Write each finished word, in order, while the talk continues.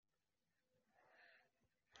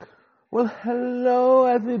Well, hello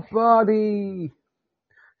everybody.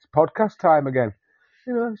 It's podcast time again.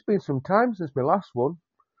 It's been some time since my last one.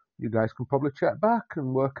 You guys can probably check back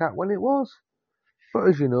and work out when it was. But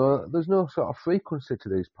as you know, there's no sort of frequency to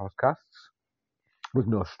these podcasts, with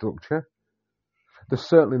no structure. There's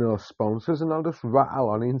certainly no sponsors, and I'll just rattle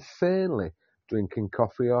on insanely, drinking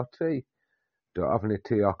coffee or tea. Don't have any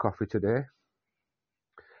tea or coffee today,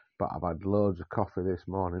 but I've had loads of coffee this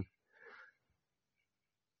morning.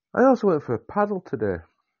 I also went for a paddle today,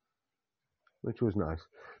 which was nice.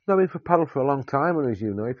 I've been for paddle for a long time, and as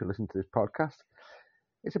you know, if you listen to this podcast,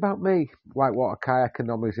 it's about me. Whitewater kayaking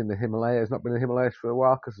normally is in the Himalayas. Not been in the Himalayas for a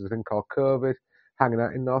while because there's a thing called COVID. Hanging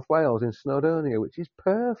out in North Wales in Snowdonia, which is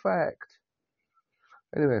perfect.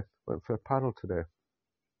 Anyway, went for a paddle today.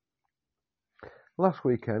 Last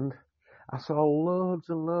weekend, I saw loads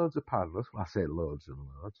and loads of paddlers. Well, I say loads and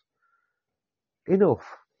loads.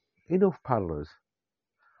 Enough paddlers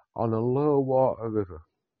on a low water river.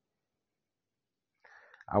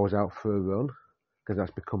 I was out for a run because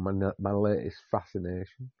that's become my latest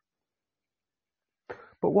fascination.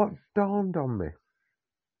 But what dawned on me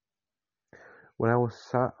when I was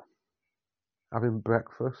sat having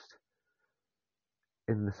breakfast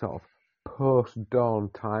in the sort of post-dawn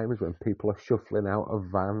times when people are shuffling out of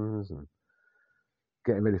vans and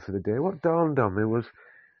getting ready for the day, what dawned on me was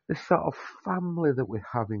this sort of family that we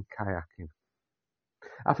have in kayaking.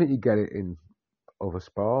 I think you get it in other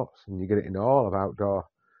sports and you get it in all of outdoor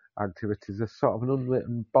activities. There's sort of an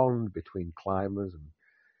unwritten bond between climbers and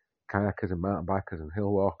kayakers and mountain bikers and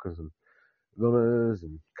hill walkers and runners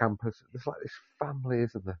and campers. There's like this family,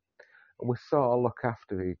 isn't there? And we sort of look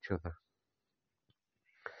after each other.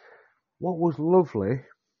 What was lovely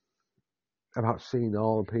about seeing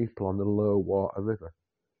all the people on the low water river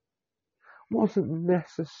wasn't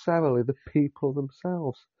necessarily the people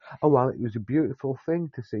themselves. And while it was a beautiful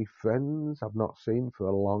thing to see friends I've not seen for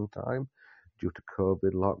a long time due to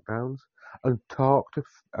COVID lockdowns and talk to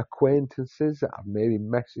acquaintances that I've maybe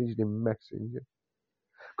messaged in Messenger,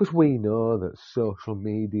 because we know that social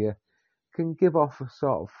media can give off a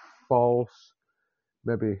sort of false,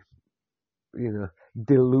 maybe,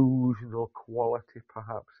 delusional quality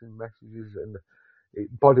perhaps in messages, and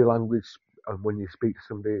body language, and when you speak to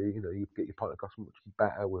somebody, you get your point across much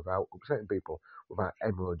better without upsetting people, without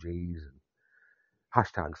emojis and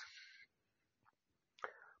hashtags.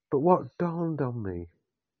 But what dawned on me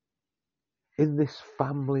in this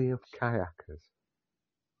family of kayakers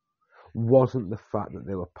wasn't the fact that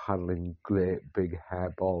they were paddling great big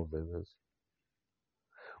hairball rivers,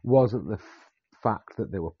 wasn't the fact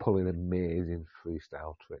that they were pulling amazing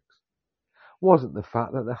freestyle tricks, wasn't the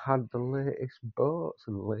fact that they had the latest boats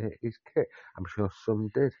and latest kit. I'm sure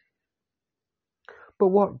some did. But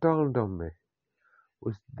what dawned on me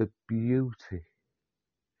was the beauty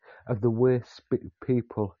of the way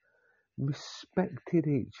people respected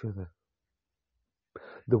each other,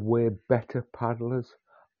 the way better paddlers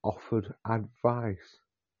offered advice,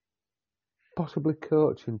 possibly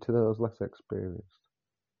coaching to those less experienced,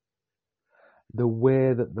 the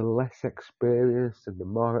way that the less experienced and the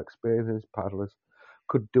more experienced paddlers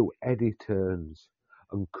could do eddy turns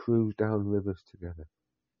and cruise down rivers together.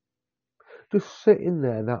 Just sitting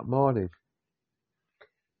there that morning,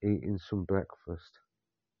 eating some breakfast,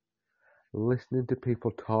 listening to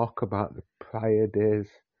people talk about the prior day's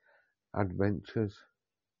adventures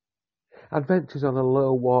on a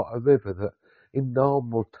low water river that in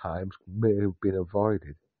normal times may have been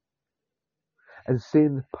avoided, and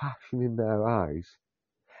seeing the passion in their eyes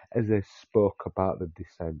as they spoke about the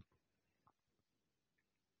descent.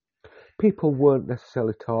 People weren't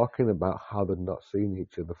necessarily talking about how they'd not seen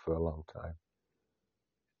each other for a long time,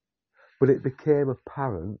 but it became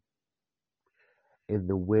apparent in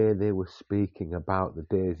the way they were speaking about the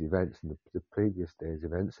day's events and the previous day's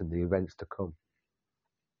events and the events to come,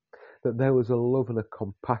 that there was a love and a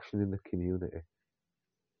compassion in the community.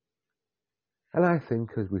 And I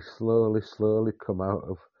think as we slowly come out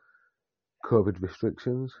of COVID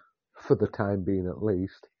restrictions, for the time being at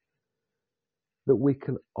least, that we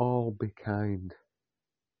can all be kind,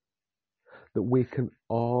 that we can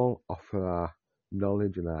all offer our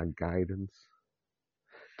knowledge and our guidance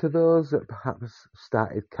to those that perhaps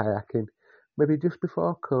started kayaking maybe just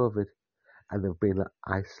before COVID and they've been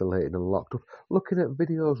isolated and locked up, looking at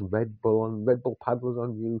videos, Red Bull paddlers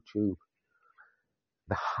on YouTube,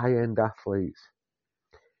 the high-end athletes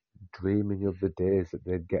dreaming of the days that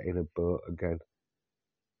they'd get in a boat again.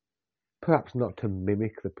 Perhaps not to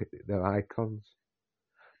mimic their icons,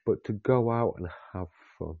 but to go out and have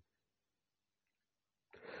fun.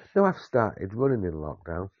 Now, I've started running in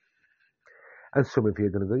lockdown, and some of you are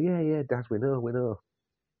going to go, yeah, Daz, we know.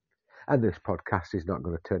 And this podcast is not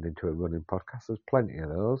going to turn into a running podcast. There's plenty of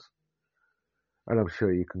those. And I'm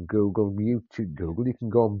sure you can Google, YouTube, Google, you can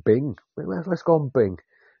go on Bing. Let's go on Bing.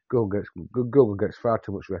 Google gets far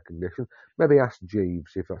too much recognition. Maybe ask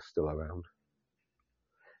Jeeves if that's still around.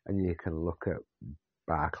 And you can look at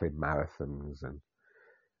Barclay marathons and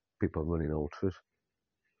people running ultras.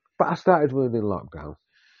 But I started running in lockdown.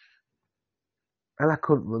 And I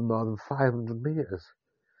couldn't run more than 500 metres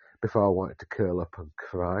before I wanted to curl up and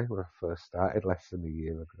cry when I first started less than a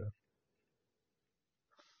year ago.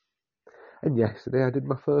 And yesterday I did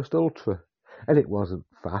my first ultra. And it wasn't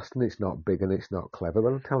fast and it's not big and it's not clever, but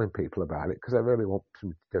I'm telling people about it because I really want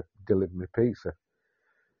them to deliver me pizza.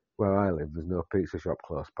 Where I live, there's no pizza shop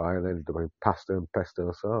close by, and I ended up having pasta and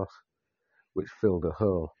pesto sauce, which filled a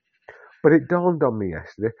hole. But it dawned on me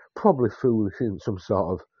yesterday, probably through some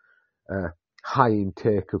sort of high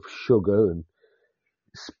intake of sugar and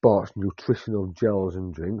sports nutritional gels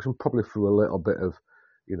and drinks, and probably through a little bit of,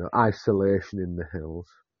 isolation in the hills,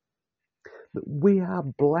 that we are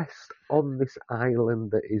blessed on this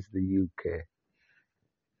island that is the UK.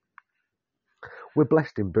 We're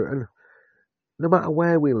blessed in Britain. No matter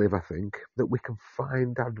where we live, I think, that we can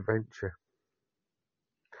find adventure.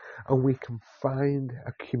 And we can find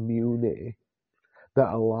a community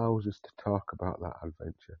that allows us to talk about that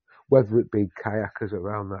adventure. Whether it be kayakers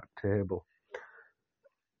around that table,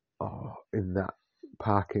 or in that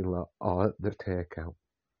parking lot, or at the takeout.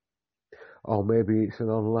 Or maybe it's an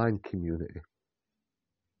online community.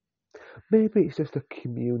 Maybe it's just a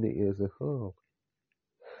community as a whole.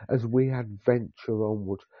 As we adventure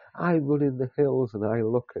onwards, I run in the hills and I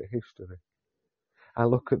look at history. I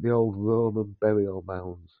look at the old Roman burial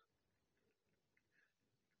mounds.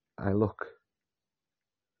 I look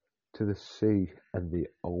to the sea and the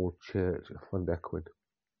old church of Llandequin.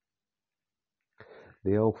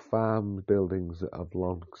 The old farm buildings that have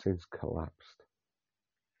long since collapsed.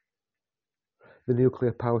 The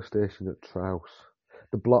nuclear power station at Trouse.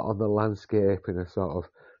 The blot on the landscape in a sort of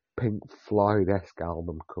Pink Floyd-esque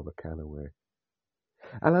album cover kind of way.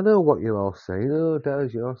 And I know what you're all saying. Oh,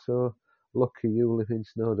 Daz, you're so lucky you live in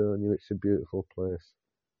Snowdonia. It's a beautiful place.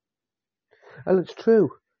 And it's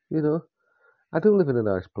true, I do live in a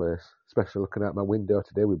nice place, especially looking out my window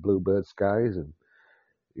today with bluebird skies and,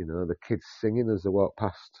 the kids singing as they walk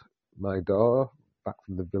past my door back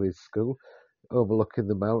from the village school, overlooking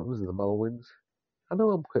the mountains and the Mulwins. I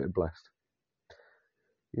know I'm pretty blessed.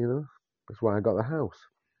 That's why I got the house.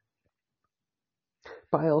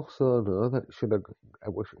 But I also know that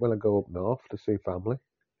when I go up north to see family,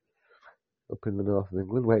 up in the north of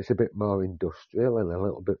England, where it's a bit more industrial and a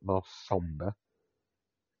little bit more sombre,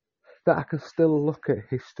 that I can still look at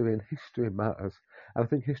history, and history matters. And I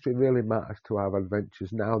think history really matters to our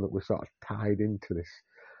adventures now that we're sort of tied into this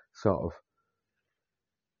sort of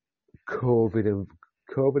COVID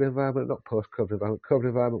environment, not post-COVID environment, COVID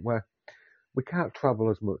environment where we can't travel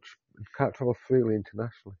as much, we can't travel freely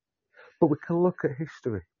internationally. But we can look at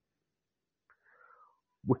history.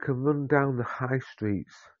 We can run down the high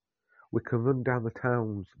streets. We can run down the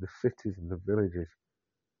towns, the cities and the villages.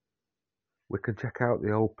 We can check out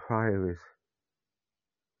the old priories.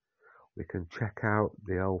 We can check out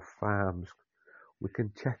the old farms. We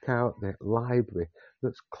can check out the library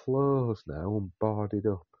that's closed now and boarded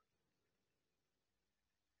up.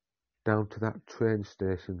 Down to that train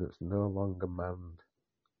station that's no longer manned,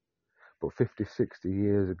 but 50, 60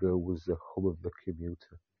 years ago was the hub of the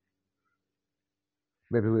commuter.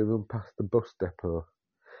 Maybe we run past the bus depot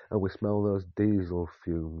and we smell those diesel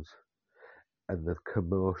fumes and the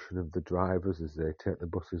commotion of the drivers as they take the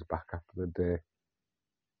buses back after the day.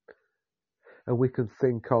 And we can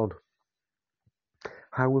think on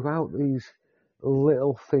how without these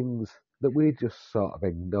little things that we just sort of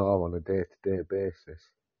ignore on a day-to-day basis,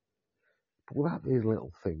 but without these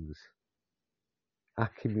little things,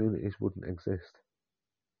 our communities wouldn't exist.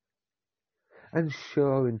 And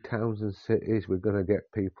sure, in towns and cities, we're going to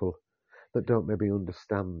get people that don't maybe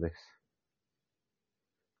understand this.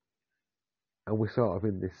 And we're sort of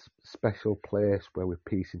in this special place where we're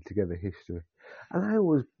piecing together history. And I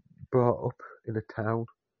was brought up in a town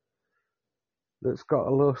that's got a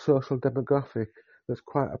low social demographic, that's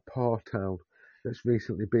quite a poor town, that's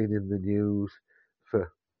recently been in the news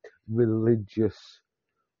for religious,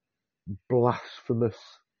 blasphemous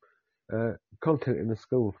content in the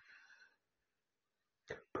school.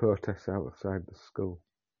 Protests outside the school.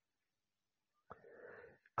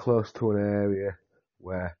 Close to an area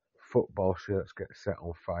where football shirts get set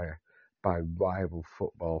on fire by rival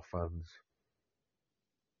football fans.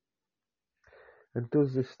 And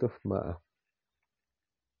does this stuff matter?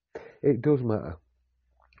 It does matter.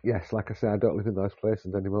 Yes, like I say, I don't live in those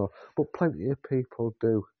places anymore, but plenty of people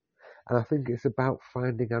do. And I think it's about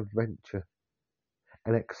finding adventure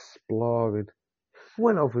and exploring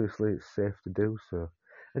when obviously it's safe to do so.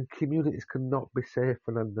 And communities cannot be safe,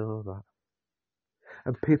 and I know that.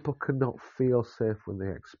 And people cannot feel safe when they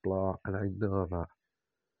explore, and I know that.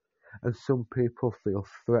 And some people feel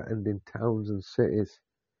threatened in towns and cities,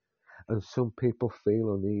 and some people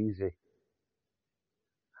feel uneasy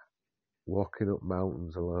walking up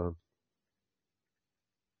mountains alone.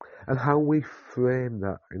 And how we frame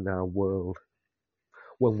that in our world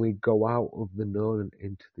when we go out of the known and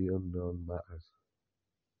into the unknown matters.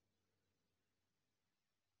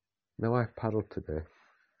 Now, I paddled today,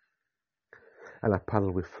 and I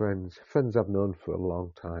paddled with friends I've known for a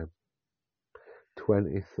long time,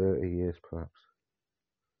 20, 30 years perhaps.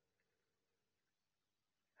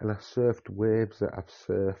 And I surfed waves that I've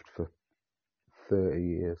surfed for 30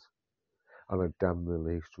 years on a dam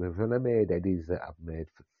released river, and I made eddies that I've made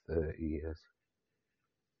for 30 years.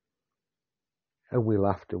 And we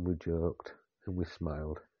laughed and we joked and we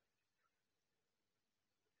smiled.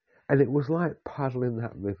 And it was like paddling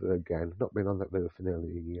that river again. Not been on that river for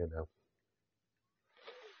nearly a year now.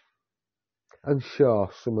 And sure,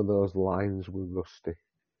 some of those lines were rusty,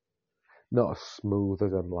 not as smooth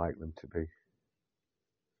as I'd like them to be.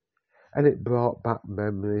 And it brought back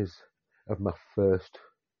memories of my first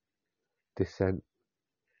descent,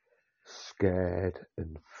 scared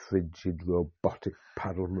and frigid robotic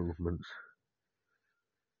paddle movements.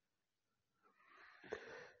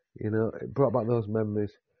 You know, it brought back those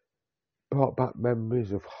memories, brought back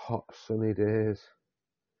memories of hot sunny days,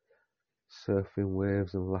 surfing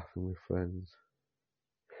waves and laughing with friends.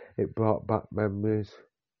 It brought back memories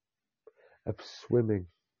of swimming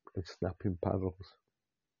and snapping paddles.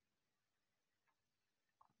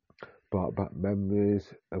 Brought back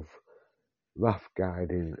memories of raft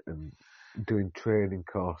guiding and doing training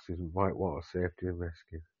courses in whitewater safety and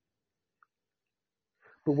rescue.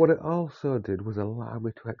 But what it also did was allow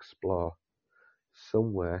me to explore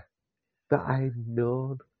somewhere that I'd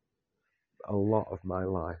known a lot of my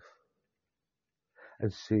life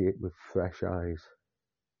and see it with fresh eyes.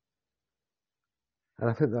 And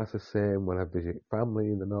I think that's the same when I visit family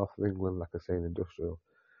in the north of England, like I say, in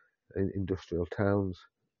industrial towns,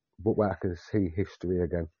 but where I can see history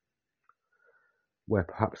again, where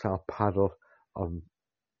perhaps I'll paddle on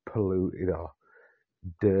polluted or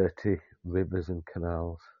dirty rivers and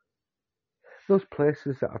canals. Those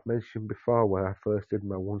places that I've mentioned before where I first did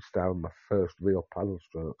my one star and my first real paddle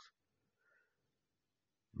strokes.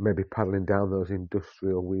 Maybe paddling down those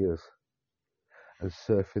industrial weirs and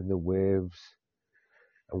surfing the waves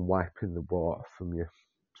and wiping the water from your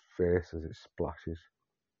face as it splashes.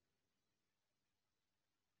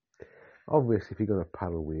 Obviously, if you're going to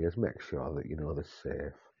paddle weirs, make sure that you know they're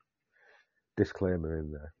safe. Disclaimer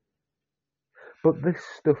in there. But this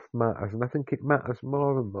stuff matters, and I think it matters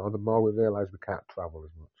more and more the more we realise we can't travel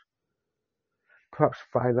as much. Perhaps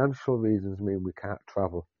financial reasons mean we can't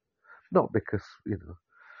travel. Not because,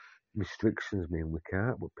 restrictions mean we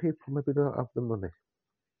can't, but people maybe don't have the money.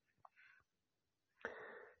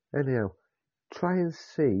 Anyhow, try and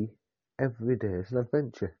see every day as an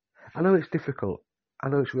adventure. I know it's difficult. I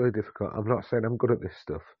know it's really difficult. I'm not saying I'm good at this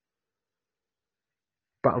stuff.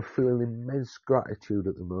 But I'm feeling immense gratitude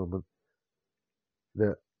at the moment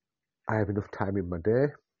that I have enough time in my day,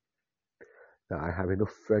 that I have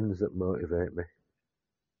enough friends that motivate me.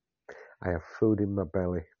 I have food in my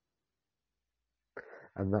belly.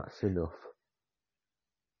 And that's enough.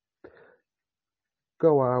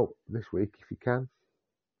 Go out this week if you can.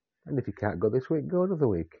 And if you can't go this week, go another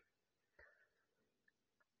week.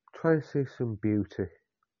 Try and see some beauty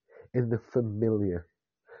in the familiar.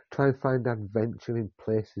 Try and find adventure in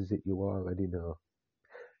places that you already know.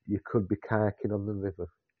 You could be kayaking on a river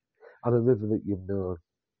that you've known.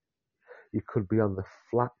 You could be on the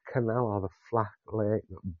flat canal or the flat lake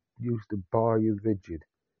that used to bore you rigid.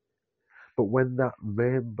 But when that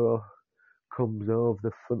rainbow comes over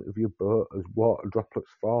the front of your boat as water droplets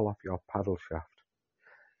fall off your paddle shaft,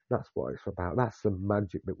 that's what it's about. That's the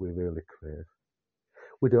magic that we really crave.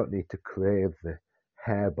 We don't need to crave the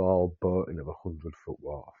hairball boating of 100-foot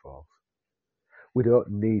waterfalls. We don't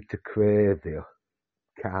need to crave the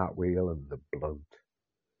cartwheel and the blunt.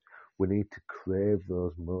 We need to crave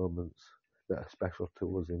those moments that are special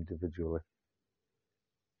to us individually.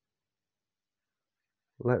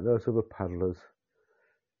 Let those other paddlers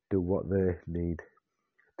do what they need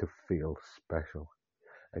to feel special,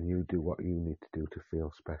 and you do what you need to do to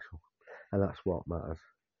feel special, and that's what matters.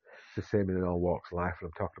 It's the same in all walks of life when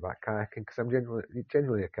I'm talking about kayaking, because I'm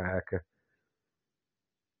genuinely a kayaker.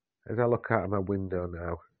 As I look out of my window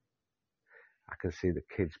now, I can see the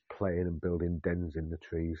kids playing and building dens in the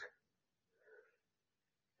trees.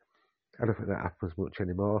 I don't think that happens much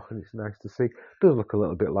anymore, and it's nice to see. It does look a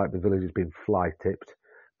little bit like the village has been fly tipped,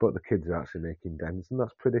 but the kids are actually making dens, and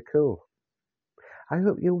that's pretty cool. I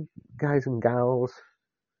hope you guys and gals,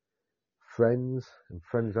 friends and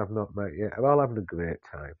friends I've not met yet, are all having a great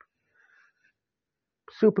time.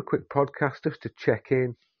 Super quick podcast just to check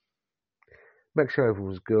in, make sure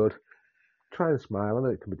everyone's good, try and smile. I know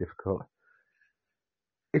it can be difficult.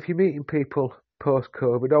 If you're meeting people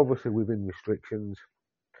post-COVID, obviously within restrictions,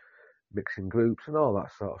 mixing groups and all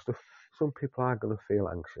that sort of stuff, some people are going to feel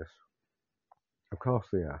anxious. Of course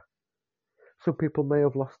they are. Some people may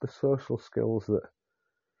have lost the social skills that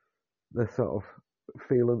they're sort of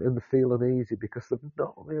feeling, and they feel uneasy because they've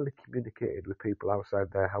not really communicated with people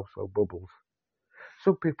outside their household bubbles.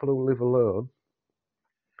 Some people who live alone,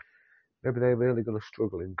 maybe they're really going to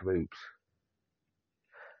struggle in groups.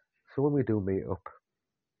 So when we do meet up,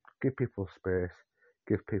 give people space,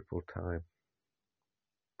 give people time.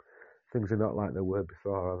 Things are not like they were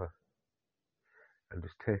before, are they? And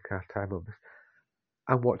just take our time on this.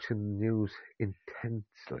 I'm watching the news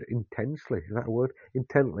intensely, is that a word?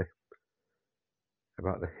 Intently,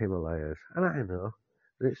 about the Himalayas. And I know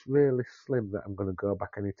that it's really slim that I'm going to go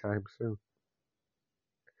back anytime soon.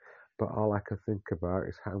 But all I can think about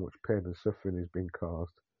is how much pain and suffering is being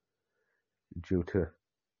caused due to,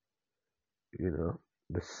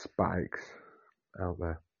 the spikes out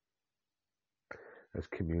there. As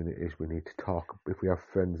communities, we need to talk. If we have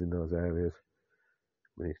friends in those areas,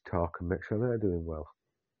 we need to talk and make sure they're doing well.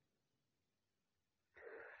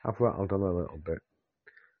 I've rattled on a little bit.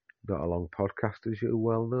 Not a long podcast, as you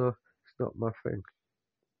well know. It's not my thing.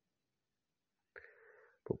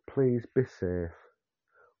 But please be safe.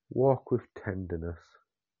 Walk with tenderness.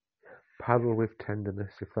 Paddle with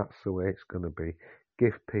tenderness if that's the way it's going to be.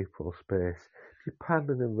 Give people space. If you're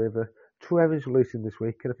paddling a river, Trevor's releasing this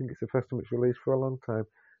weekend. I think it's the first time it's released for a long time.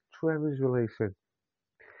 Trevor's releasing.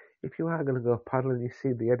 If you are going to go paddling, you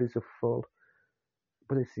see the eddies are full,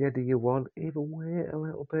 but it's the eddy you want, either wait a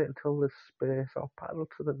little bit until there's space or paddle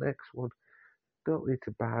to the next one. Don't need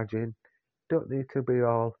to barge in. Don't need to be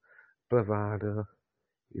all bravado.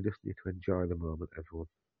 You just need to enjoy the moment, everyone.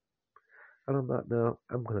 And on that note,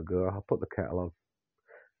 I'm going to go. I'll put the kettle on.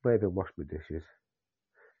 Maybe wash my dishes.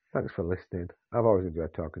 Thanks for listening. I've always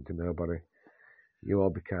enjoyed talking to nobody. You all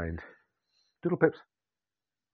be kind. Doodle pips.